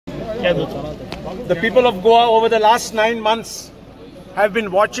The people of Goa over the last 9 months have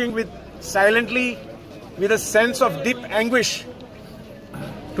been watching silently with a sense of deep anguish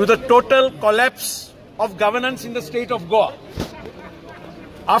to the total collapse of governance in the state of Goa.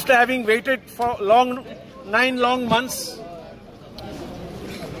 After having waited for 9 long months,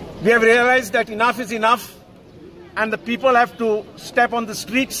 we have realized that enough is enough and the people have to step on the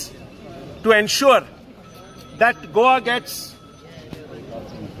streets to ensure that Goa gets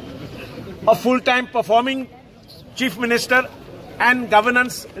a full-time performing chief minister and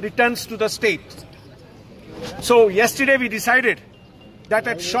governance returns to the state. So yesterday we decided that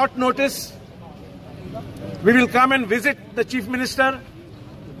at short notice we will come and visit the chief minister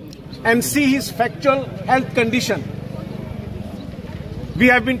and see his factual health condition. We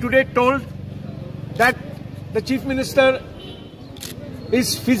have been today told that the chief minister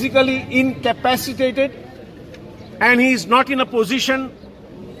is physically incapacitated and he is not in a position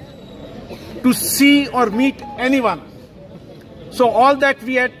to see or meet anyone. So all that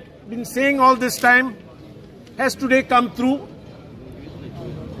we had been saying all this time has today come through,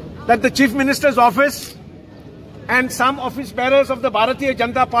 that the chief minister's office and some office bearers of the Bharatiya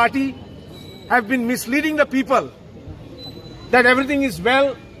Janata Party have been misleading the people that everything is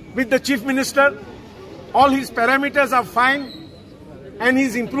well with the chief minister, all his parameters are fine and he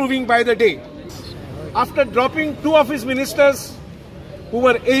is improving by the day. After dropping 2 of his ministers who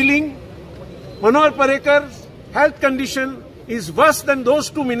were ailing, Manohar Parekar's health condition is worse than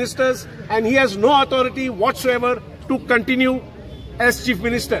those 2 ministers and he has no authority whatsoever to continue as chief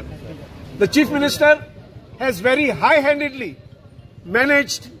minister. The chief minister has very high-handedly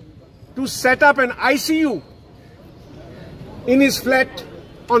managed to set up an ICU in his flat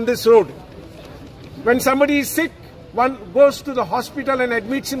on this road. When somebody is sick, one goes to the hospital and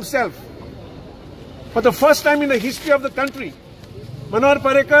admits himself. For the first time in the history of the country, Manohar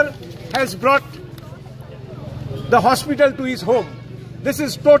Parekar has brought the hospital to his home. This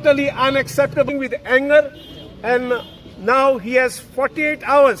is totally unacceptable with anger, and now he has 48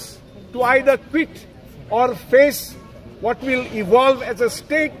 hours to either quit or face what will evolve as a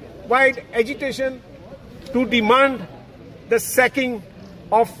state-wide agitation to demand the sacking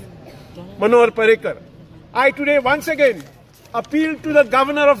of Manohar Parekar. I today once again appeal to the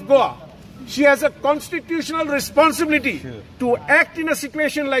governor of Goa. She has a constitutional responsibility to act in a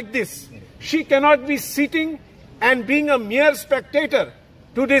situation like this. She cannot be sitting and being a mere spectator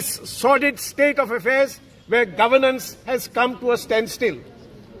to this sordid state of affairs where governance has come to a standstill.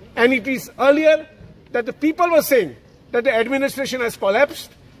 And it is earlier that the people were saying that the administration has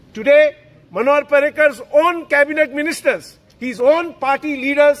collapsed. Today, Manohar Parekar's own cabinet ministers, his own party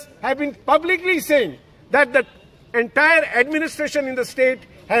leaders have been publicly saying that the entire administration in the state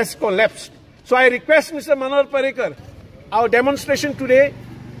has collapsed. So I request Mr. Manohar Parekar, our demonstration today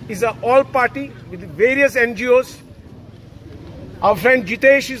is an all-party with various NGOs. Our friend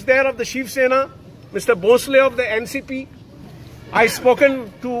Jitesh is there of the Shiv Sena, Mr. Bhosle of the NCP. I've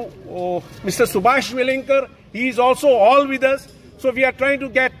spoken to Mr. Subhash Velinkar. He is also all with us. So we are trying to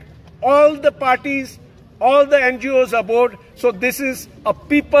get all the parties, all the NGOs aboard. So this is a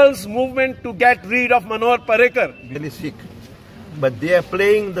people's movement to get rid of Manohar Parekar. Really sick, but they are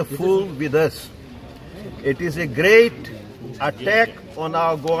playing the fool with us. It is a great attack on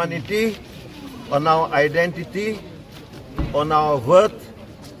our Goanity, on our identity, on our worth,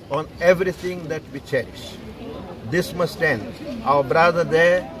 on everything that we cherish. This must end. Our brother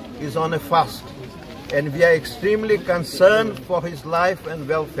there is on a fast and we are extremely concerned for his life and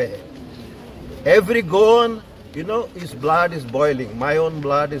welfare. Every Goan, his blood is boiling. My own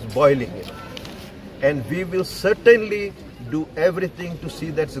blood is boiling. And we will certainly do everything to see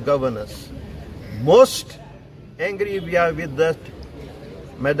that's governance. Most angry we are with that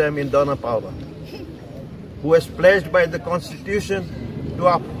Madam Indona Paula, who was pledged by the Constitution to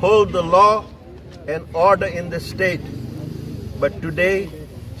uphold the law and order in the state. But today,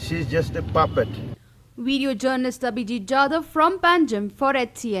 she's just a puppet. Video journalist Abhijit Jadhav from Panjim for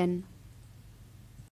HCN.